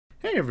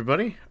Hey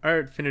everybody,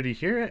 Artfinitii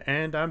here,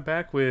 and I'm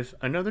back with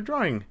another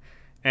drawing.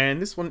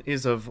 And this one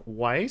is of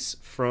Weiss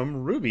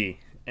from RWBY.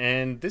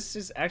 And this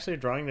is actually a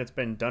drawing that's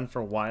been done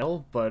for a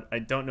while, but I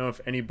don't know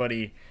if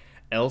anybody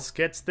else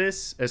gets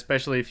this,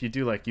 especially if you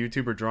do like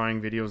YouTube or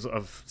drawing videos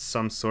of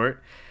some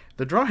sort.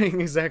 The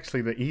drawing is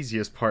actually the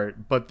easiest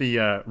part, but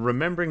the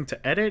remembering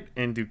to edit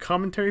and do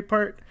commentary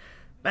part,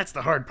 that's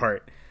the hard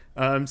part.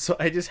 So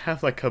I just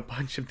have like a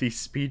bunch of these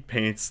speed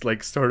paints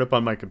like stored up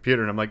on my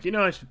computer, and I'm like,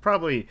 I should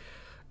probably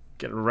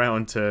get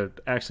around to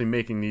actually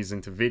making these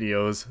into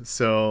videos.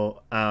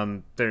 So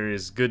there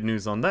is good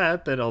news on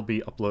that I'll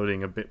be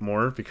uploading a bit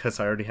more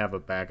because I already have a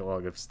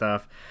backlog of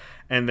stuff.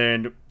 And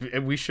then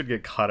we should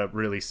get caught up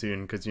really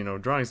soon because,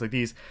 drawings like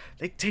these,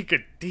 they take a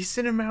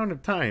decent amount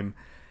of time.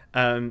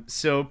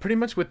 So pretty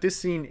much what this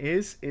scene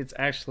is, it's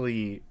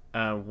actually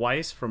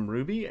Weiss from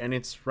RWBY, and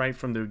it's right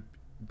from the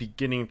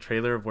beginning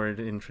trailer of where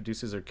it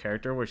introduces her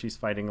character, where she's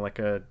fighting like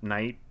a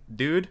knight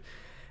dude.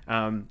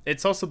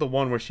 It's also the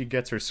one where she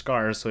gets her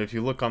scars, so if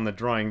you look on the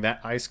drawing, that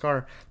eye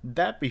scar,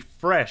 that be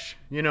fresh,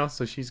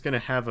 so she's gonna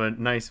have a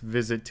nice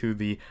visit to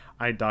the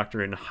eye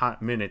doctor in a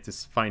hot minute to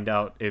find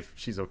out if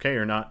she's okay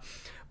or not.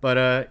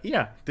 But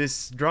yeah,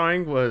 this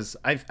drawing was,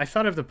 I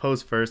thought of the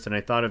pose first, and I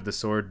thought of the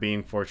sword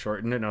being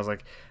foreshortened, and I was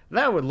like,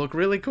 that would look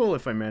really cool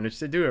if I managed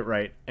to do it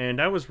right.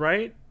 And I was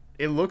right.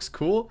 It looks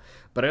cool,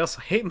 but I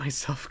also hate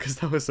myself because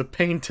that was a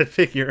pain to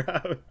figure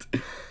out.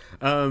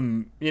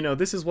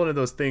 This is one of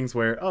those things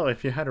where, oh,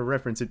 if you had a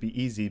reference, it'd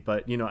be easy,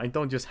 but, I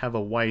don't just have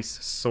a Weiss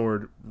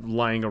sword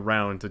lying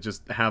around to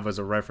just have as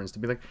a reference to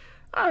be like,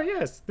 oh,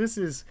 yes, this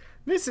is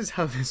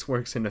how this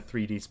works in a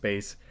 3D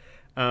space.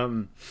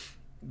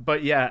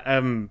 But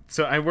yeah,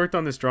 so I worked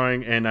on this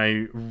drawing, and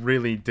I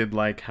really did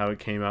like how it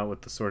came out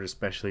with the sword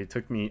especially. It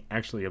took me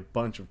actually a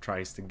bunch of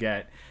tries to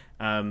get.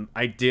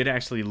 I did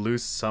actually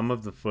lose some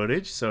of the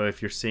footage, so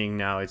if you're seeing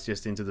now, it's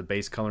just into the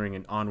base coloring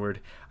and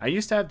onward. I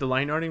used to have the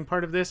line arting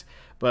part of this,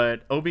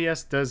 but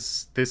OBS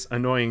does this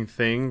annoying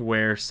thing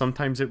where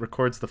sometimes it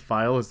records the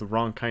file as the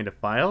wrong kind of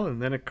file,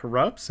 and then it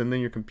corrupts, and then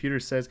your computer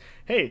says,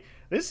 hey,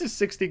 this is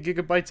 60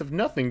 gigabytes of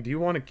nothing, do you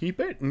want to keep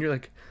it? And you're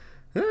like,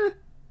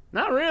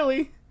 not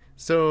really.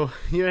 So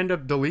you end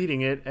up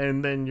deleting it,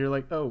 and then you're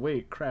like, oh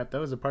wait, crap, that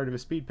was a part of a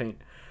speed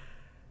paint.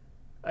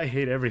 I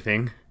hate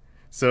everything.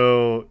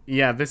 So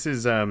yeah, this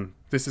is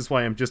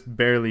why I'm just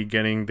barely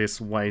getting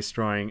this Weiss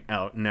drawing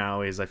out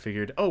now. Is I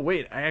figured, oh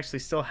wait, I actually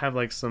still have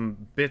like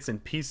some bits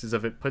and pieces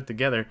of it put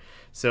together.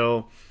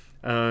 So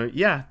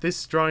yeah,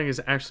 this drawing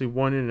is actually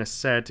one in a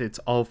set. It's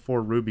all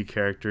 4 RWBY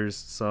characters.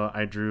 So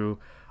I drew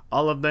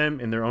all of them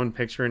in their own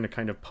picture in a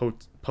kind of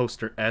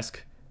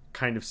poster-esque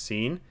kind of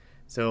scene.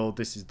 So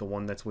this is the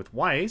one that's with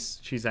Weiss.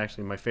 She's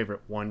actually my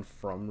favorite one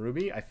from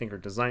RWBY. I think her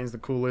design's the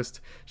coolest.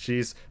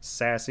 She's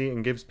sassy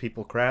and gives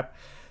people crap.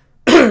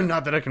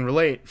 Not that I can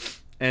relate.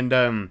 And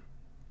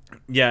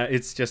yeah,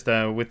 it's just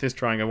with this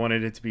drawing, I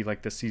wanted it to be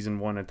like the season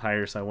 1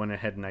 attire, so I went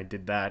ahead and I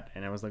did that,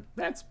 and I was like,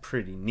 that's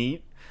pretty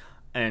neat.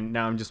 And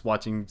now I'm just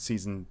watching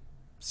season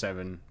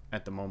 7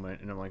 at the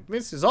moment, and I'm like,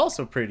 this is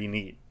also pretty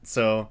neat.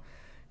 So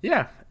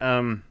yeah,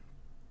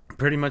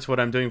 pretty much what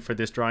I'm doing for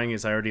this drawing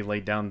is I already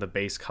laid down the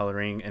base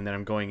coloring, and then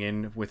I'm going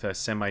in with a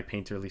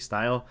semi-painterly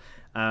style.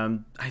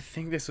 I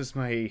think this was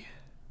my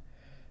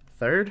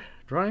 3rd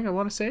drawing, I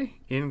want to say,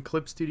 in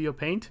Clip Studio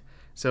Paint.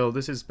 So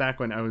this is back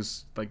when I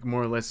was like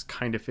more or less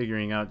kind of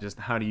figuring out just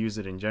how to use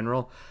it in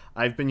general.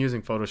 I've been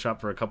using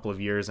Photoshop for a couple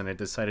of years, and I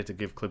decided to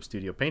give Clip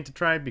Studio Paint a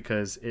try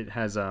because it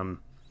has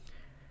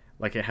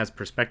it has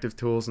perspective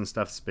tools and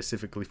stuff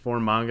specifically for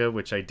manga,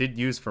 which I did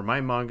use for my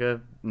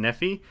manga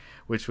Nephi,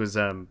 which was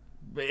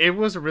it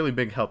was a really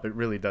big help. It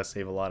really does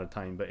save a lot of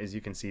time. But as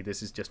you can see,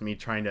 this is just me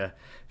trying to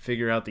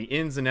figure out the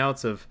ins and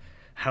outs of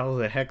how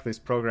the heck this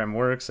program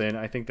works, and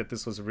I think that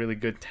this was a really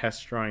good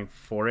test drawing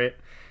for it.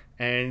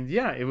 And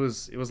yeah, it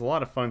was a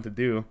lot of fun to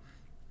do.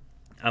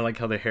 I like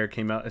how the hair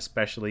came out,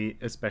 especially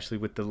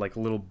with the like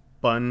little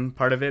bun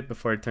part of it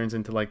before it turns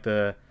into like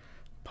the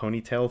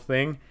ponytail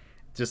thing.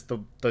 Just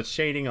the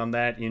shading on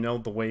that,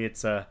 the way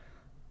it's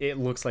it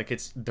looks like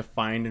it's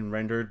defined and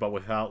rendered, but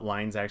without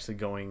lines actually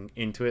going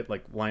into it,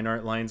 like line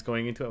art lines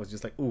going into it. I was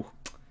just like, ooh,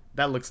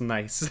 that looks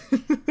nice.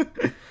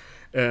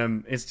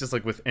 It's just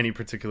like with any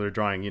particular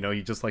drawing,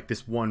 you just like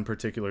this one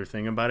particular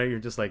thing about it. You're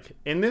just like,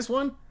 in this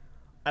one,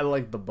 I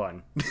like the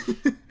bun.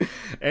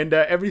 And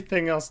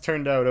everything else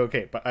turned out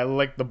okay, but I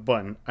like the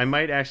bun. I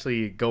might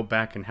actually go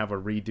back and have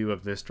a redo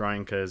of this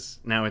drawing because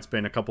now it's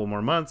been a couple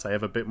more months. I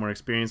have a bit more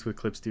experience with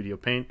Clip Studio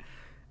Paint,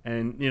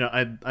 and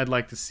I'd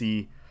like to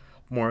see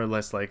more or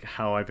less like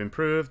how I've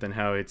improved and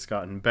how it's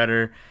gotten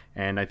better,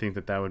 and I think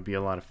that would be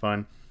a lot of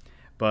fun.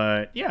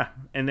 But yeah,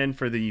 and then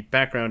for the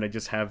background, I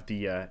just have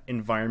the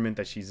environment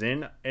that she's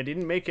in. I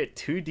didn't make it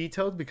too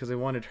detailed because I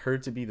wanted her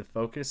to be the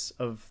focus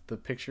of the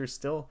picture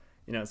still.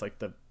 It's like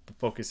the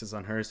focus is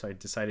on her, so I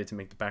decided to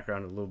make the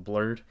background a little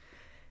blurred.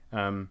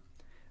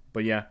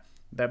 But yeah,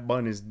 that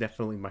bun is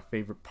definitely my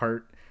favorite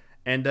part.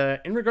 And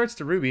in regards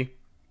to RWBY,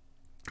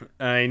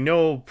 I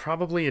know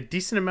probably a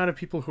decent amount of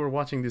people who are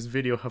watching this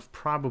video have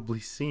probably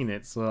seen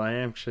it, so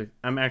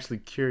I'm actually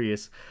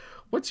curious.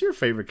 What's your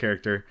favorite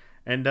character?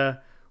 And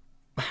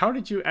how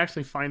did you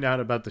actually find out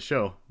about the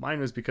show? Mine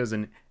was because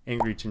an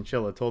angry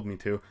chinchilla told me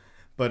to.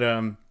 But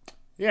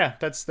yeah,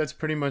 that's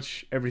pretty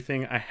much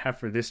everything I have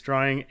for this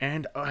drawing.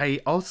 And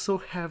I also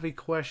have a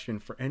question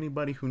for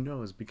anybody who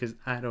knows, because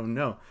I don't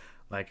know.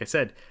 Like I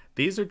said,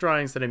 these are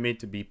drawings that I made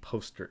to be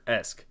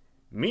poster-esque,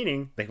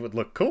 meaning they would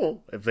look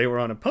cool if they were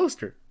on a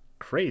poster.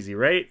 Crazy,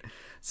 right?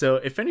 So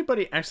if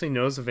anybody actually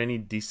knows of any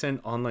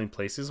decent online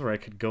places where I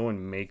could go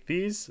and make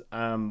these,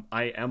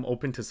 I am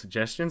open to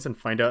suggestions and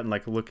find out and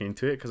like look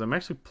into it, because I'm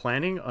actually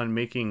planning on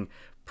making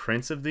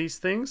prints of these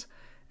things.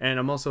 And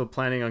I'm also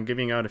planning on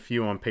giving out a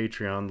few on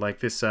Patreon.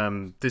 Like this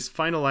this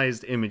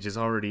finalized image is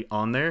already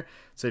on there.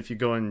 So if you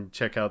go and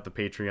check out the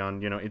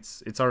Patreon, you know,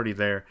 it's already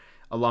there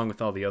along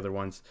with all the other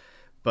ones.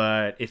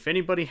 But if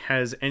anybody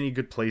has any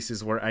good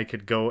places where I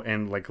could go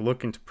and like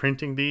look into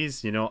printing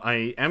these, you know,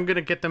 I am going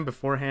to get them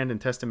beforehand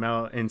and test them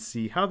out and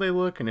see how they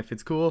look and if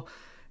it's cool.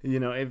 You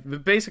know,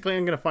 basically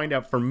I'm going to find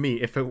out for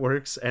me if it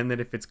works, and then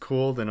if it's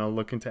cool, then I'll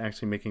look into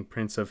actually making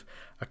prints of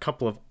a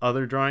couple of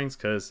other drawings,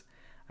 because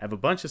I have a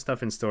bunch of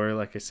stuff in store.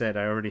 Like I said,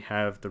 I already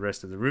have the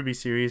rest of the RWBY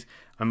series.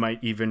 I might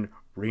even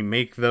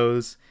remake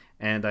those.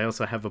 And I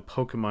also have a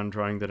Pokemon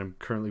drawing that I'm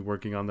currently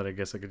working on that I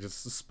guess I could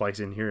just splice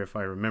in here if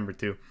I remember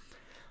to.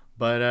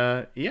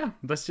 But yeah,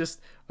 that's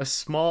just a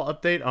small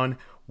update on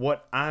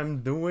what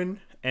I'm doing.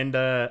 And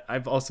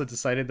I've also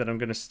decided that I'm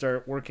going to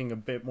start working a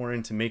bit more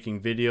into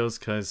making videos,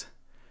 because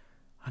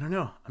I don't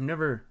know, I'm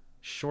never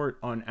short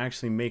on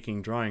actually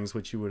making drawings,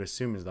 which you would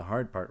assume is the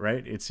hard part,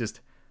 right? It's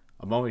just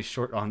I'm always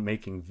short on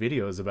making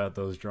videos about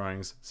those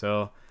drawings.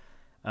 So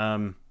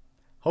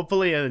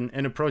hopefully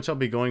an approach I'll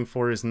be going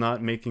for is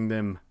not making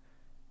them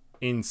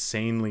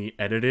insanely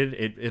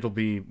edited. It'll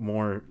be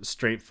more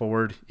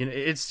straightforward. You know,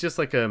 it's just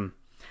like a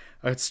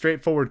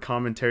straightforward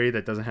commentary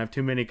that doesn't have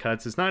too many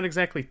cuts. It's not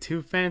exactly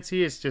too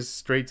fancy. It's just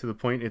straight to the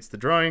point. It's the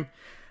drawing,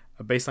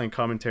 a baseline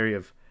commentary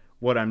of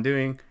what I'm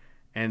doing,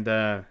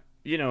 and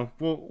you know,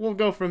 we'll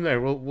go from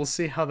there. We'll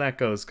see how that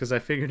goes, because I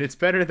figured it's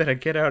better that I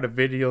get out a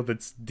video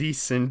that's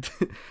decent,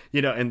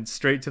 you know, and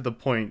straight to the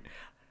point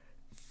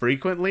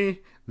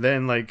frequently,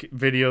 than like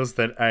videos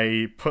that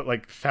I put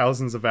like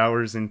thousands of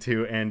hours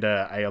into and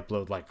I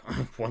upload like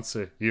once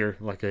a year,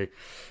 like I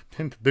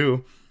tend to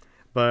do.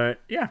 But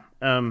yeah,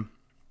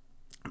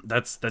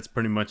 that's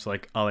pretty much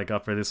like all I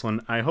got for this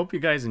one. I hope you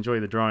guys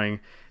enjoy the drawing.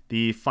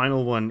 The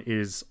final one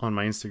is on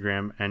my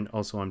Instagram and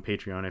also on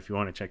Patreon if you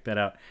want to check that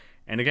out.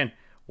 And again,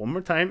 one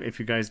more time, if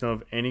you guys know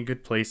of any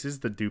good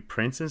places that do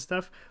prints and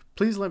stuff,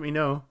 please let me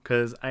know,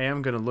 because I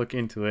am going to look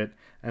into it.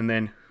 And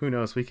then, who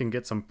knows, we can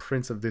get some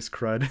prints of this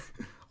crud.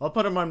 I'll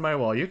put them on my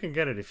wall. You can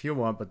get it if you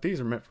want, but these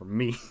are meant for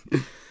me.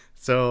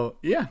 So,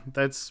 yeah,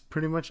 that's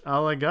pretty much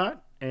all I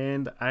got.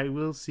 And I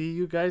will see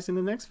you guys in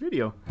the next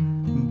video.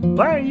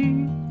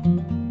 Bye!